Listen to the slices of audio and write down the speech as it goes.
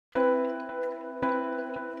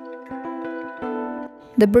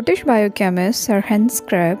The British biochemist Sir Hans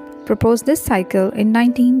Krebs proposed this cycle in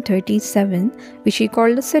 1937, which he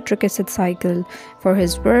called the citric acid cycle. For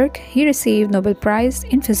his work, he received Nobel Prize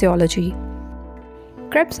in Physiology.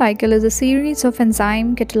 Krebs cycle is a series of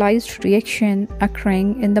enzyme catalyzed reaction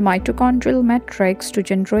occurring in the mitochondrial matrix to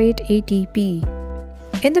generate ATP.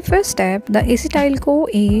 In the first step, the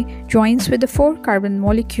acetyl-CoA joins with the 4-carbon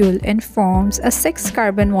molecule and forms a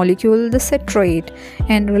 6-carbon molecule, the citrate,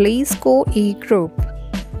 and release CoA group.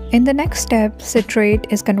 In the next step, citrate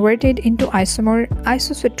is converted into isomer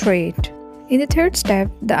isocitrate. In the third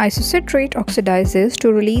step, the isocitrate oxidizes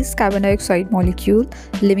to release carbon dioxide molecule,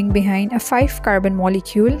 leaving behind a 5-carbon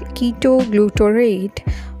molecule, 𝝰-ketoglutarate.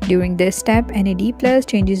 During this step, NAD+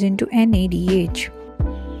 changes into NADH.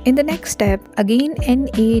 In the next step, again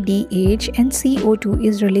NADH and CO2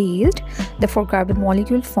 is released. The 4-carbon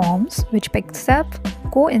molecule forms, which picks up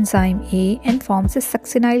coenzyme A and forms a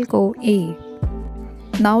succinyl-CoA.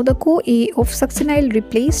 Now the CoA of succinyl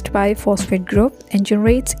replaced by phosphate group and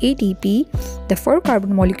generates ATP. The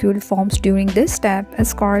 4-carbon molecule forms during this step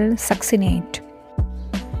is called succinate.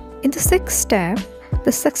 In the sixth step,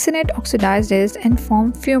 the succinate oxidizes and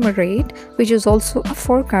forms fumarate, which is also a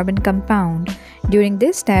 4-carbon compound. During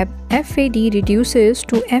this step, FAD reduces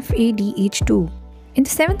to FADH2. In the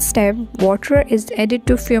seventh step, water is added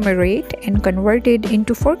to fumarate and converted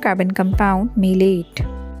into 4-carbon compound malate.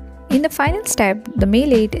 In the final step, the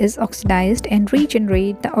malate is oxidized and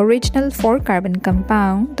regenerate the original 4-carbon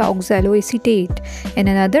compound, the oxaloacetate, and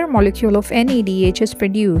another molecule of NADH is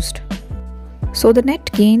produced. So the net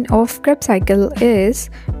gain of Krebs cycle is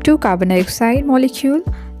 2 carbon dioxide molecule,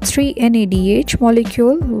 3 NADH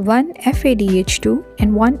molecule, 1 FADH2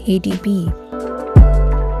 and 1 ATP.